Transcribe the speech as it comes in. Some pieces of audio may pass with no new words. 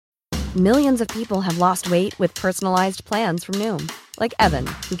Millions of people have lost weight with personalized plans from Noom. Like Evan,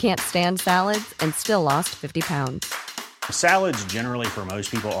 who can't stand salads and still lost 50 pounds. Salads generally for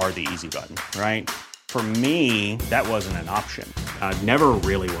most people are the easy button, right? For me, that wasn't an option. I never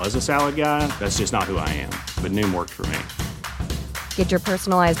really was a salad guy. That's just not who I am. But Noom worked for me. Get your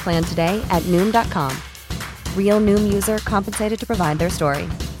personalized plan today at Noom.com. Real Noom user compensated to provide their story.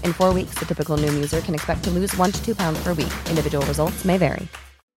 In 4 weeks, the typical Noom user can expect to lose 1 to 2 pounds per week. Individual results may vary.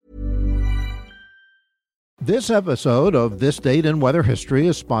 This episode of This Date in Weather History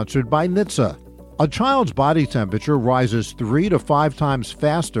is sponsored by NHTSA. A child's body temperature rises 3 to 5 times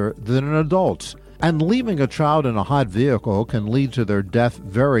faster than an adult's, and leaving a child in a hot vehicle can lead to their death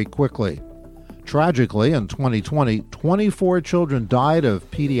very quickly. Tragically, in 2020, 24 children died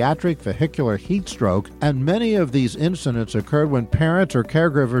of pediatric vehicular heat stroke, and many of these incidents occurred when parents or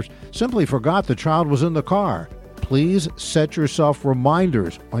caregivers simply forgot the child was in the car. Please set yourself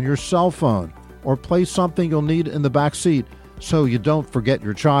reminders on your cell phone or place something you'll need in the back seat so you don't forget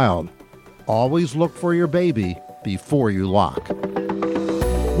your child. Always look for your baby before you lock.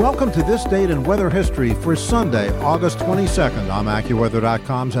 Welcome to This Date in Weather History for Sunday, August 22nd. I'm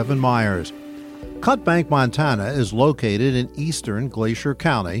AccuWeather.com's Evan Myers. Cut Bank, Montana is located in eastern Glacier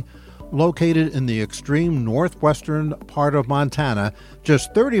County, located in the extreme northwestern part of Montana,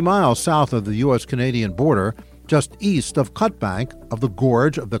 just 30 miles south of the U.S.-Canadian border, just east of Cut Bank of the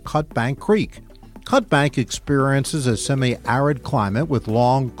gorge of the Cut Bank Creek. Cut Bank experiences a semi-arid climate with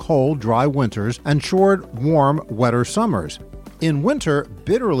long, cold, dry winters and short, warm, wetter summers. In winter,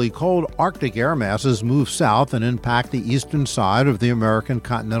 bitterly cold Arctic air masses move south and impact the eastern side of the American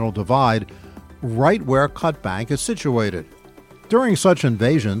Continental Divide, right where Cut Bank is situated. During such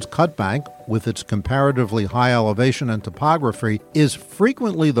invasions, Cut Bank, with its comparatively high elevation and topography, is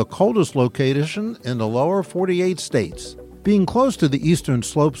frequently the coldest location in the lower 48 states. Being close to the eastern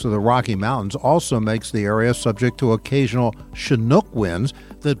slopes of the Rocky Mountains also makes the area subject to occasional Chinook winds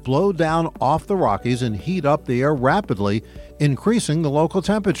that blow down off the Rockies and heat up the air rapidly, increasing the local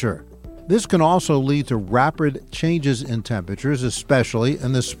temperature. This can also lead to rapid changes in temperatures, especially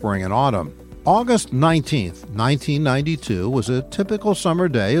in the spring and autumn. August 19th, 1992 was a typical summer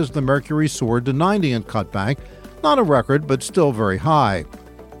day as the mercury soared to 90 in Cut Bank, not a record, but still very high.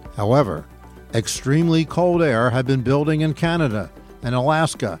 However, extremely cold air had been building in Canada and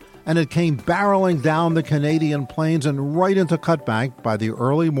Alaska, and it came barreling down the Canadian plains and right into Cut Bank by the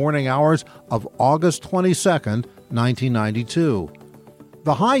early morning hours of August 22nd, 1992.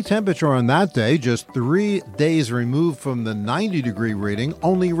 The high temperature on that day, just 3 days removed from the 90-degree reading,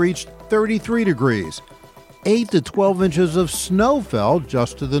 only reached 33 degrees. 8 to 12 inches of snow fell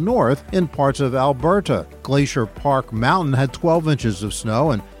just to the north in parts of Alberta. Glacier Park Mountain had 12 inches of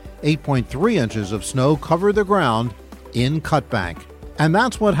snow, and 8.3 inches of snow covered the ground in Cut Bank. And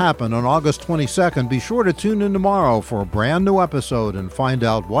that's what happened on August 22nd. Be sure to tune in tomorrow for a brand new episode and find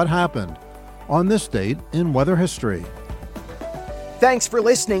out what happened on this date in weather history. Thanks for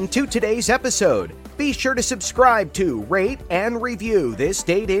listening to today's episode. Be sure to subscribe to, rate, and review This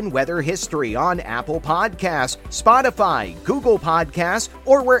Date in Weather History on Apple Podcasts, Spotify, Google Podcasts,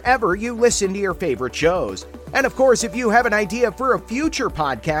 or wherever you listen to your favorite shows. And of course, if you have an idea for a future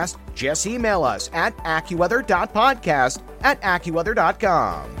podcast, just email us at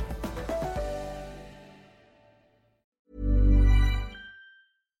AccuWeather.podcast@AccuWeather.com.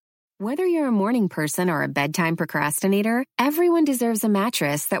 Whether you're a morning person or a bedtime procrastinator, everyone deserves a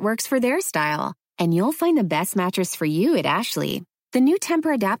mattress that works for their style. And you'll find the best mattress for you at Ashley. The new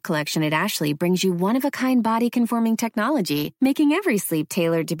Tempur-Adapt collection at Ashley brings you one-of-a-kind body-conforming technology, making every sleep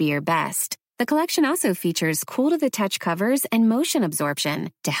tailored to be your best. The collection also features cool-to-the-touch covers and motion absorption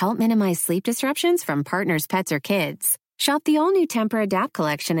to help minimize sleep disruptions from partners, pets, or kids. Shop the all-new Tempur-Adapt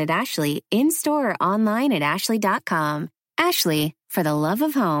collection at Ashley, in-store or online at ashley.com. Ashley, for the love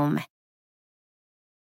of home.